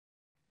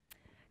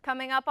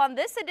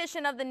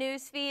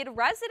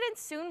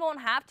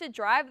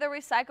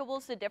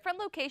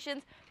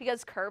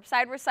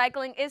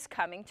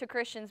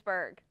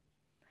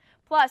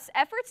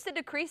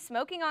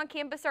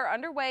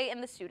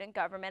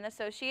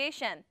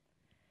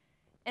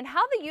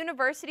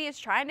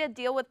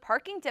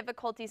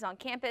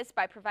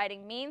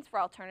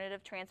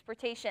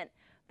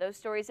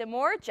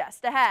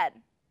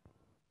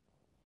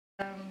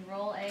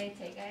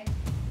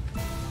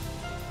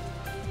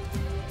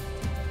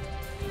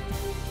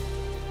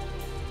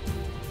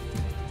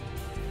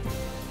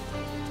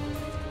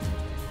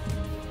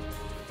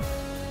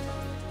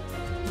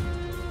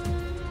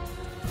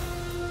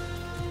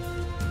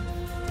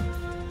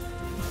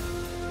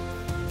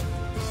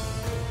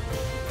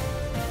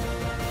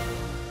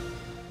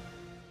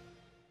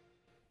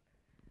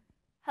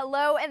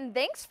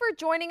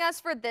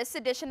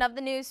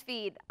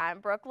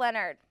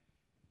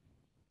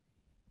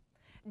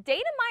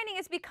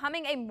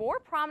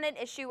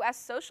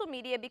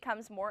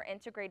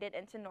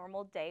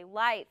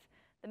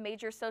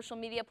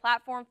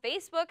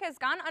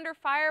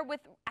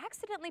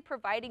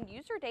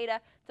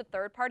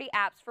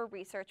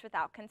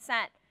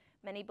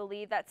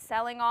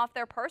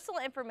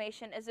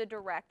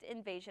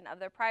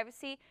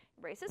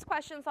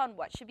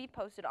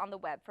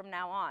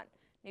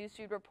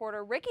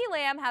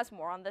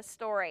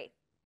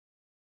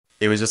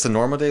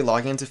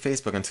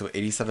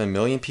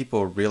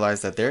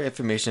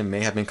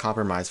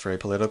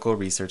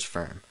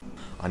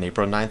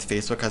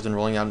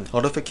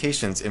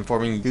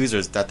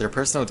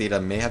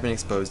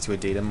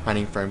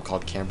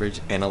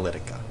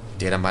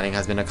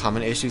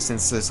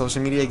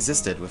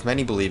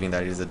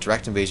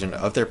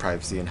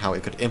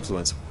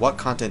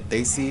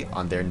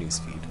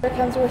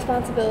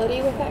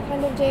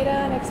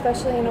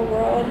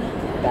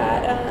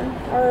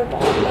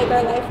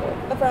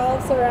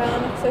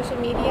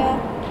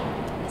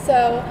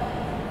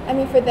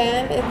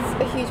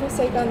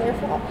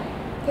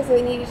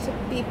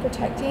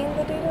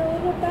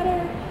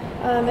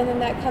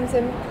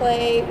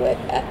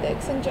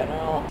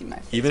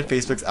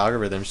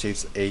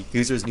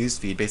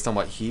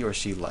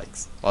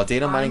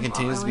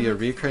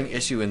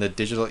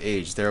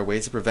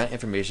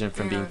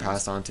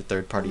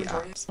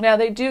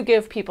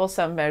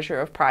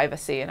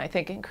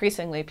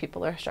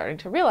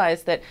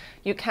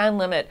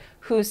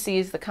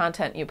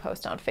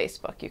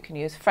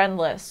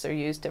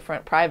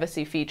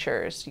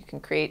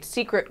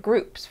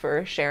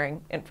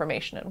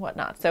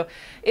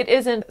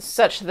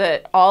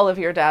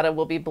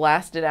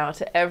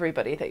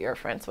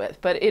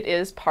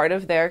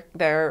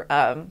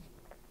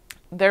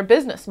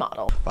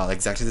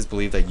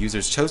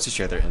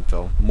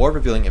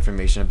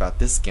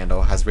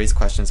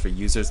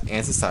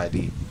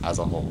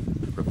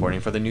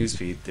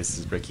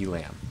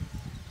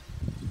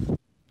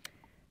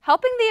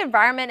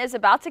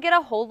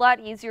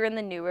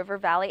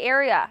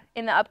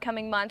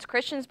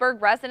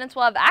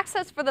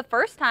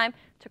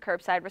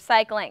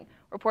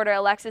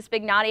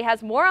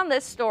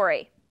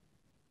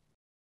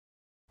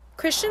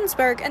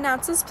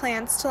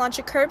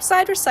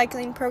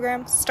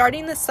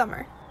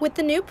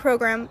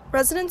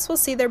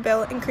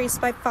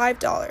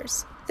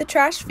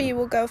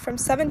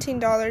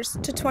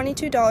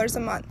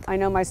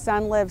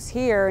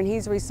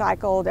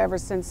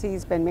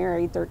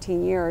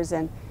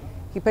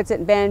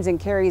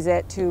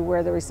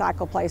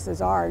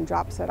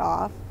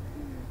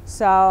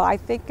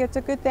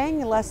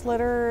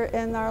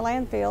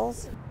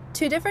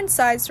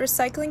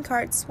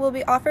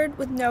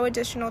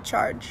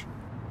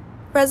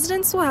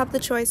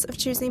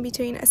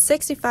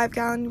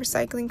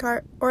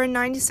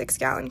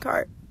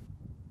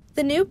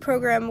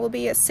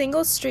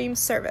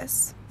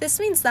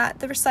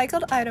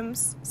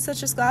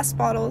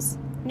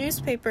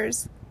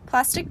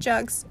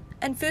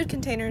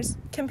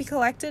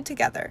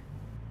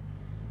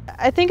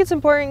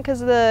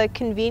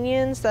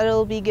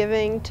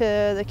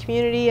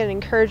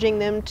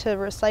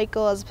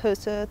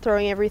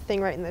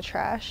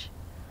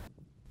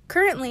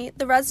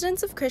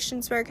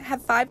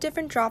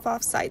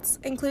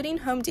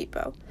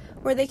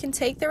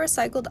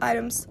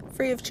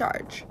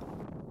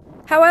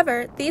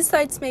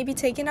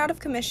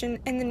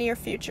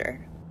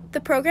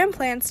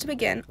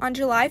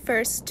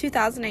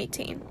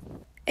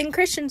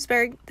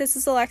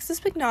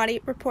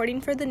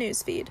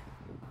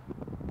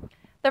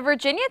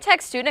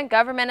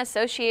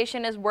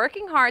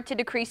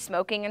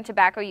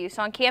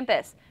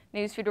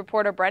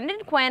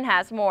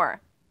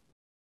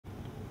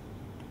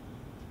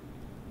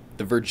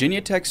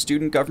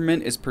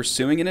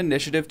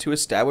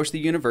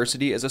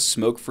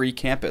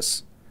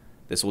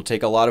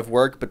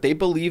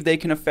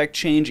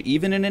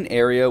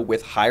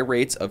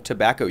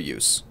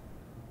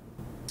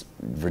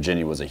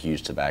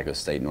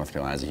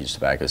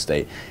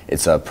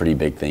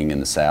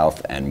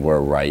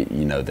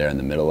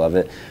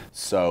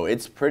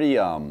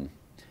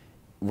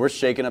we're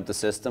shaking up the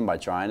system by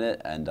trying it,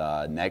 and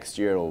next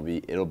year it'll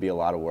be a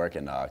lot of work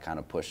and kind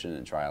of pushing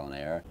and trial and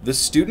error. The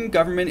student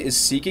government is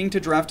seeking to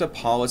draft a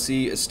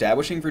policy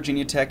establishing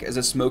Virginia Tech as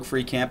a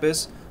smoke-free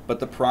campus, but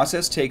the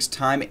process takes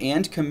time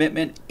and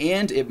commitment,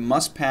 and it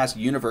must pass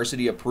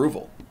university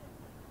approval.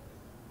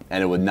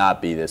 And it would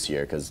not be this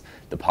year because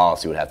the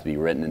policy would have to be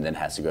written and then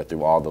has to go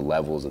through all the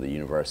levels of the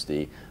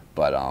university.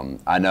 But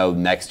I know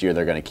next year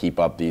they're going to keep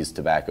up these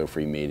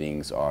tobacco-free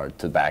meetings, or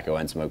tobacco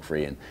and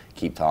smoke-free, and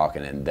keep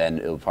talking. And then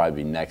it'll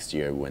probably be next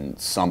year when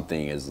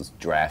something is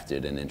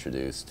drafted and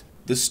introduced.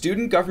 The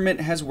student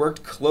government has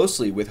worked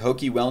closely with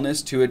Hokie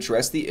Wellness to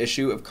address the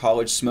issue of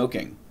college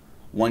smoking.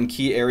 One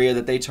key area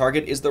that they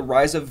target is the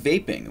rise of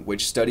vaping,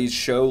 which studies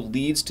show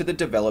leads to the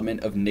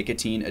development of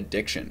nicotine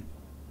addiction.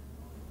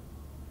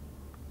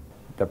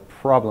 The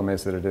problem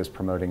is that it is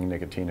promoting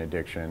nicotine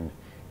addiction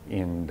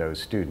in those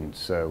students.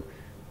 So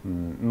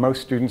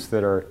most students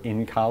that are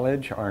in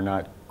college are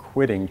not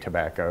quitting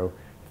tobacco.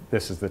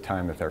 This is the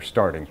time that they're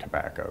starting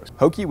tobacco.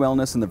 Hokie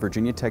Wellness and the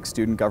Virginia Tech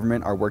student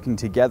government are working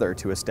together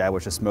to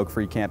establish a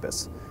smoke-free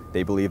campus.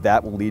 They believe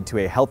that will lead to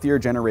a healthier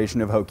generation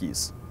of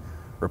Hokies.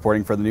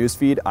 Reporting for the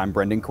Newsfeed, I'm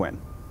Brendan Quinn.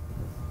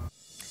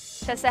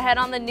 Just ahead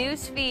on the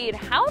Newsfeed,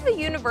 how the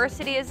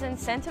university is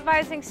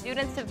incentivizing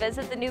students to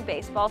visit the new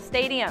baseball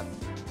stadium,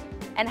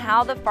 and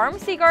how the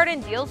pharmacy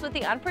garden deals with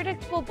the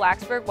unpredictable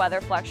Blacksburg weather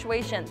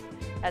fluctuations.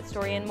 That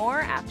story and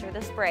more after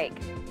this break.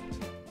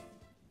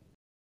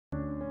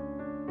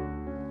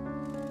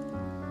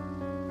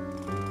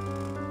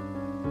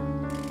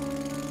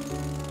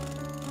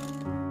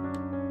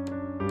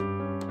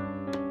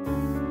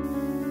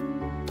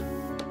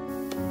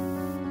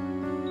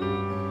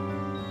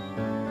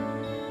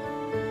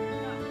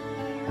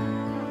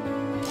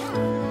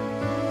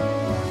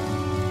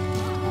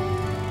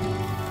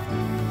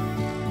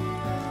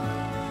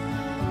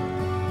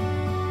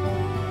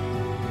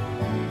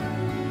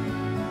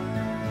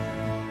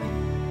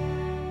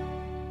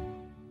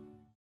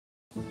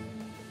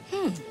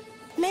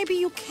 Maybe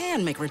you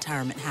can make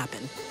retirement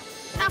happen.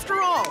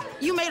 After all,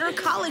 you made her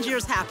college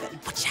years happen.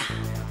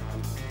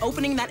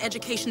 Opening that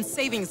education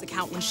savings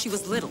account when she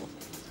was little.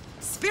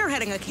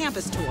 Spearheading a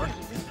campus tour.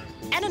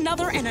 And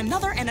another, and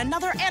another, and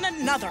another, and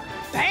another.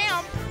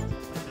 Bam!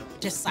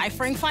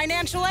 Deciphering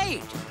financial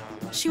aid.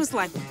 She was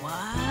like,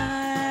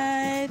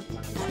 what?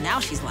 Well, now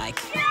she's like,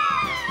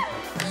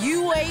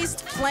 you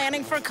aced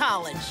planning for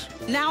college.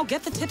 Now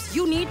get the tips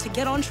you need to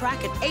get on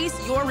track at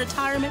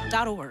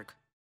aceyourretirement.org.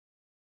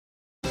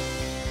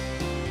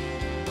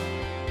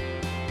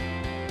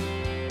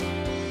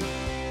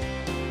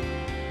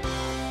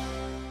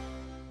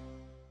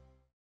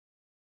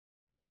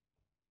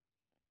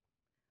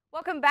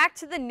 Welcome back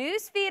to the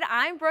Newsfeed.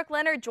 I'm Brooke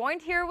Leonard,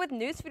 joined here with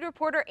Newsfeed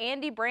reporter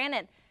Andy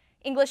Brannon.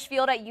 English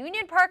Field at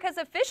Union Park has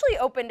officially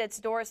opened its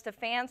doors to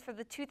fans for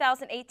the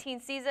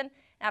 2018 season.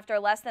 After a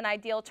less than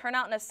ideal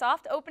turnout and a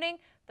soft opening,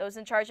 those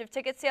in charge of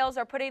ticket sales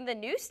are putting the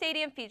new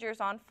stadium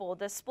features on full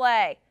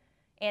display.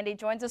 Andy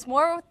joins us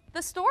more with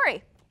the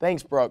story.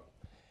 Thanks, Brooke.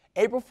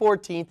 April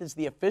 14th is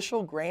the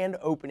official grand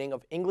opening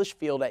of English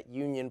Field at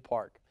Union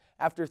Park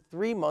after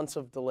 3 months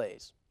of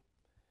delays.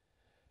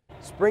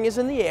 Spring is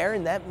in the air,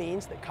 and that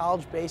means that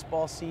college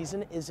baseball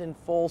season is in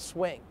full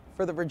swing.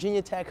 For the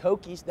Virginia Tech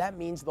Hokies, that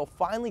means they'll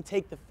finally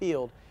take the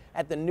field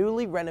at the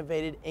newly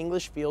renovated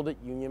English Field at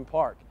Union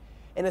Park.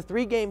 In a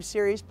 3-game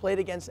series played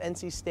against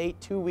NC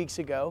State 2 weeks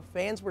ago,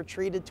 fans were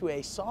treated to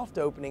a soft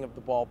opening of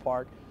the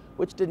ballpark,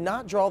 which did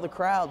not draw the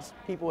crowds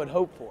people had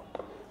hoped for.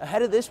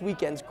 Ahead of this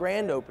weekend's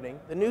grand opening,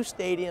 the new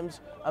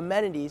stadium's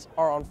amenities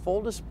are on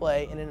full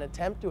display in an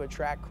attempt to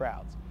attract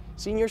crowds.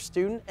 Senior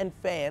student and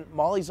fan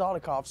Molly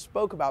Zodikoff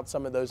spoke about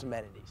some of those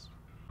amenities.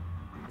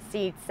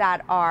 Seats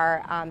that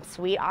are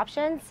suite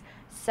options,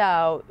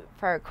 so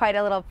for quite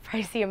a little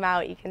pricey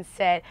amount you can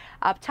sit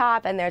up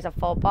top, and there's a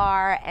full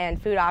bar and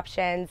food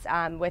options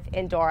with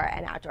indoor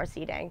and outdoor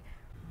seating.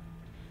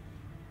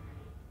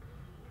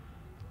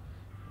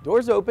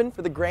 Doors open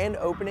for the grand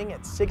opening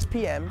at 6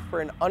 p.m.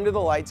 for an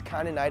under-the-lights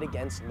kind of night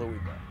against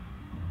Louisville.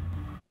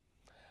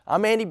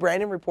 I'm Andy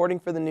Brandon reporting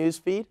for the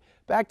Newsfeed.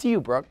 Back to you,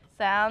 Brooke.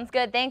 Sounds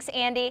good. Thanks,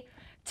 Andy.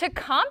 To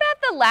combat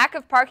the lack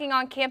of parking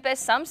on campus,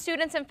 some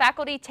students and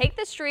faculty take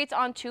the streets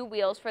on 2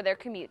 wheels for their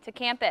commute to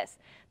campus.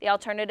 The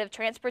Alternative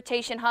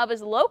Transportation Hub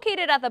is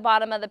located at the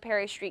bottom of the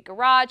Perry Street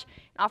Garage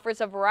and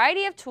offers a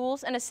variety of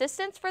tools and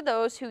assistance for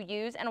those who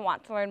use and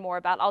want to learn more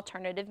about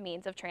alternative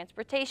means of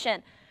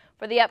transportation.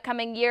 For the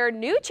upcoming year,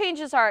 new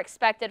changes are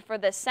expected for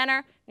this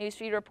center.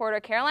 Newsfeed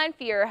reporter Caroline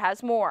Fear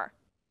has more.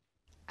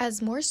 As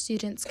more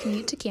students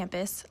commute to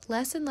campus,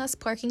 less and less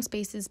parking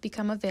spaces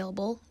become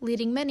available,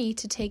 leading many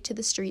to take to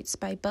the streets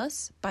by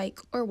bus, bike,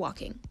 or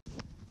walking.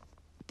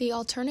 The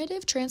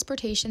Alternative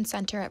Transportation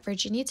Center at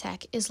Virginia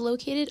Tech is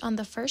located on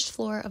the first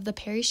floor of the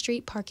Perry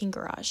Street parking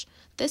garage.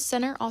 This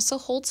center also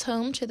holds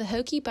home to the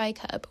Hokie Bike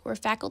Hub, where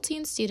faculty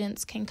and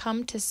students can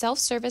come to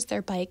self-service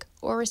their bike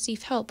or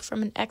receive help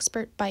from an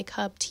expert Bike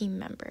Hub team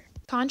member.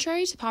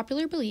 Contrary to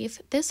popular belief,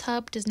 this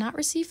hub does not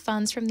receive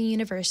funds from the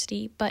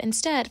university, but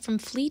instead from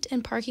fleet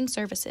and parking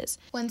services.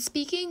 When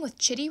speaking with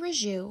Chitty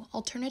Raju,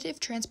 alternative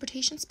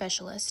transportation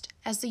specialist,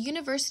 as the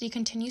university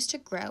continues to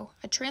grow,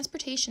 a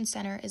transportation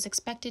center is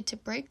expected to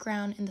break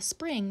ground in the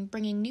spring,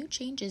 bringing new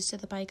changes to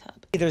the bike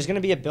hub. There's going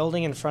to be a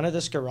building in front of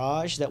this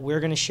garage that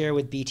we're going to share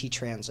with BT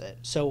Transit.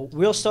 So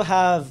we'll still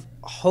have,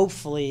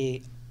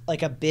 hopefully,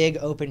 like a big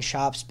open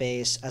shop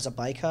space as a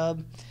bike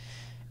hub,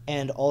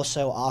 and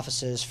also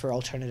offices for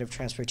alternative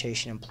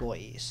transportation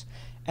employees.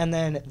 And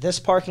then this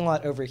parking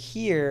lot over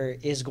here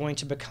is going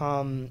to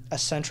become a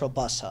central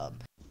bus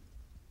hub.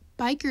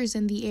 Bikers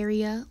in the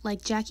area,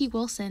 like Jackie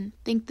Wilson,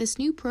 think this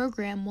new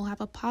program will have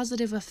a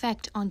positive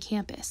effect on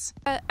campus.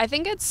 I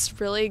think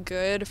it's really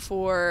good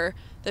for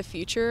the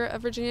future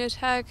of Virginia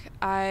Tech.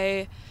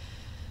 I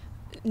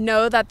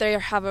know that they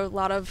have a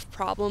lot of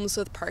problems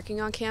with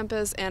parking on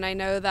campus, and I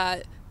know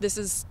that this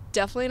is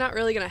definitely not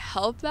really going to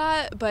help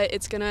that, but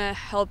it's going to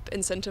help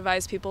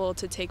incentivize people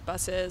to take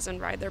buses and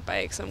ride their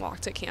bikes and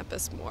walk to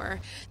campus more.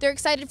 They're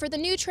excited for the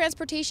new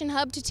transportation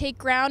hub to take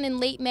ground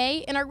in late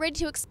May and are ready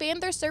to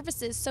expand their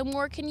services so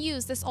more can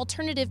use this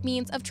alternative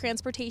means of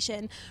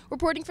transportation.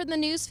 Reporting for the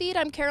newsfeed,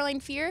 I'm Caroline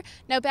Fear.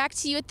 Now back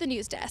to you at the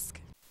news desk.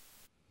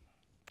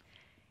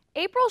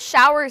 April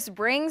showers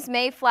brings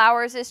May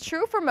flowers is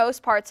true for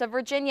most parts of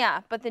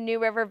Virginia, but the New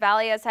River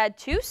Valley has had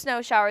 2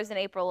 snow showers in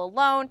April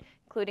alone,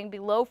 including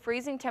below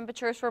freezing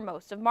temperatures for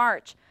most of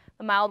March.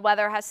 The mild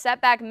weather has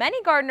set back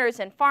many gardeners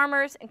and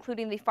farmers,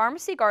 including the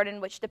Pharmacy Garden,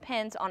 which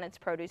depends on its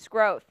produce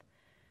growth.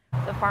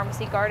 The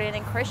Pharmacy Garden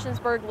in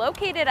Christiansburg,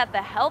 located at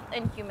the Health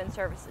and Human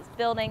Services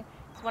building,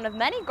 is one of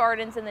many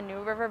gardens in the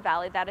New River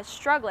Valley that is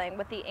struggling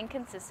with the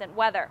inconsistent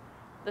weather.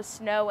 The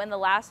snow in the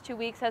last 2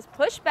 weeks has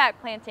pushed back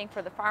planting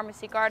for the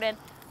Pharmacy Garden,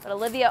 but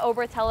Olivia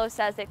Obertello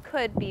says it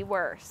could be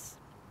worse.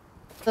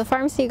 The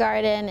Pharmacy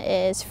Garden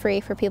is free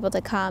for people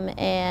to come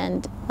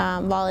and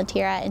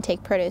volunteer at and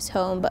take produce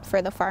home, but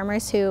for the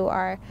farmers who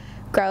are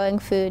growing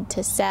food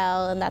to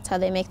sell and that's how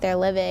they make their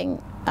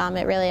living,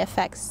 it really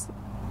affects,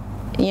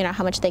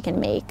 how much they can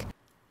make.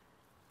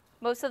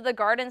 Most of the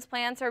garden's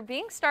plants are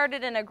being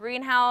started in a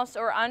greenhouse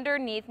or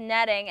underneath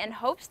netting in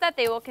hopes that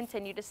they will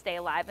continue to stay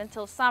alive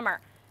until summer.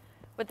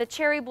 With the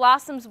cherry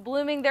blossoms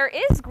blooming, there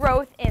is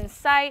growth in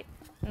sight,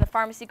 and the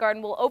Pharmacy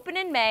Garden will open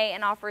in May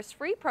and offers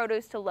free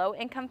produce to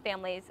low-income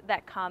families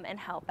that come and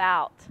help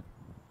out.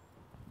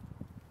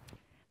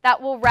 That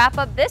will wrap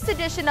up this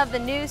edition of the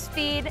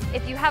Newsfeed.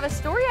 If you have a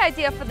story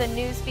idea for the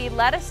Newsfeed,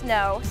 let us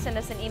know. Send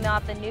us an email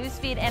at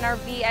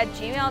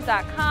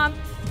thenewsfeednrv@gmail.com.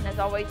 And as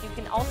always, you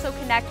can also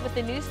connect with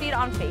the Newsfeed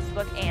on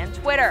Facebook and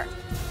Twitter.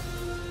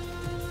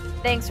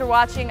 Thanks for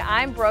watching.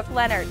 I'm Brooke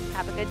Leonard.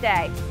 Have a good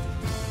day.